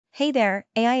Hey there,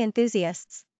 AI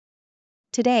enthusiasts!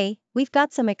 Today, we've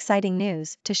got some exciting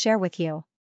news to share with you.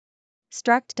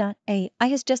 Struct.ai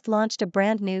has just launched a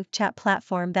brand new chat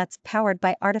platform that's powered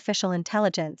by artificial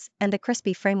intelligence and the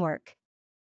Crispy framework.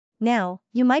 Now,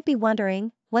 you might be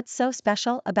wondering, what's so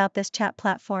special about this chat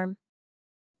platform?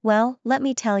 Well, let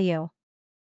me tell you.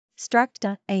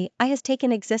 Struct.ai has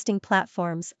taken existing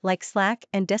platforms like Slack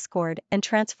and Discord and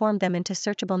transformed them into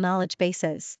searchable knowledge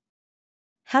bases.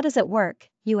 How does it work,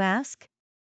 you ask?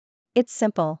 It's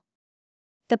simple.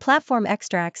 The platform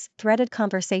extracts threaded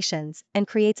conversations and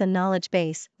creates a knowledge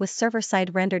base with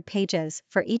server-side rendered pages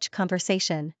for each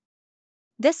conversation.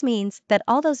 This means that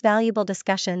all those valuable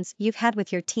discussions you've had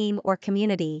with your team or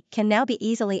community can now be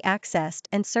easily accessed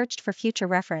and searched for future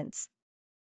reference.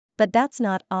 But that's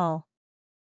not all.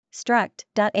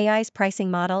 Struct.ai's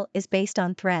pricing model is based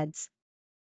on threads.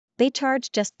 They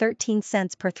charge just 13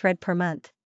 cents per thread per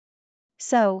month.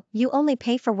 So, you only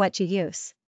pay for what you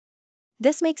use.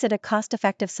 This makes it a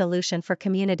cost-effective solution for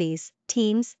communities,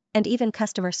 teams, and even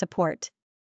customer support.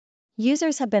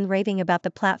 Users have been raving about the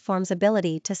platform's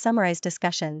ability to summarize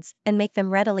discussions and make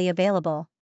them readily available.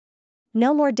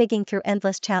 No more digging through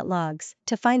endless chat logs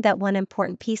to find that one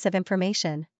important piece of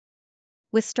information.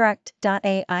 With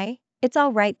Struct.ai, it's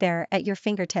all right there at your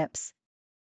fingertips.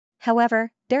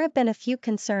 However, there have been a few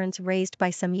concerns raised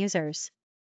by some users.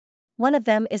 One of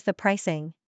them is the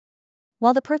pricing.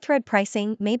 While the per-thread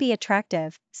pricing may be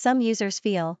attractive, some users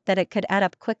feel that it could add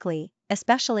up quickly,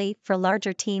 especially for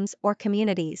larger teams or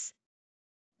communities.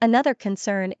 Another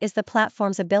concern is the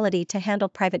platform's ability to handle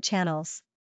private channels.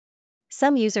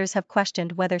 Some users have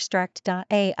questioned whether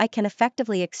Struct.ai can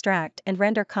effectively extract and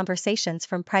render conversations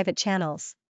from private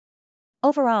channels.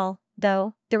 Overall,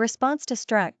 though, the response to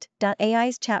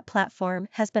Struct.ai's chat platform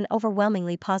has been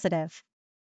overwhelmingly positive.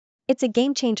 It's a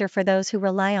game-changer for those who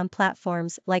rely on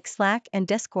platforms like Slack and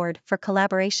Discord for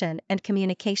collaboration and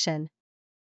communication.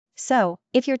 So,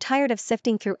 if you're tired of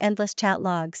sifting through endless chat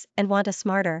logs and want a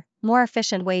smarter, more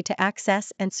efficient way to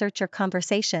access and search your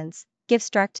conversations, give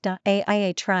Struct.ai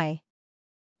a try.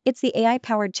 It's the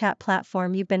AI-powered chat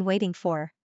platform you've been waiting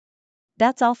for.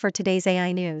 That's all for today's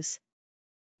AI news.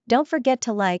 Don't forget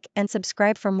to like and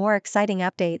subscribe for more exciting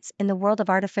updates in the world of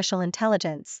artificial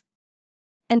intelligence.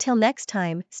 Until next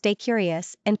time, stay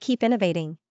curious and keep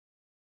innovating.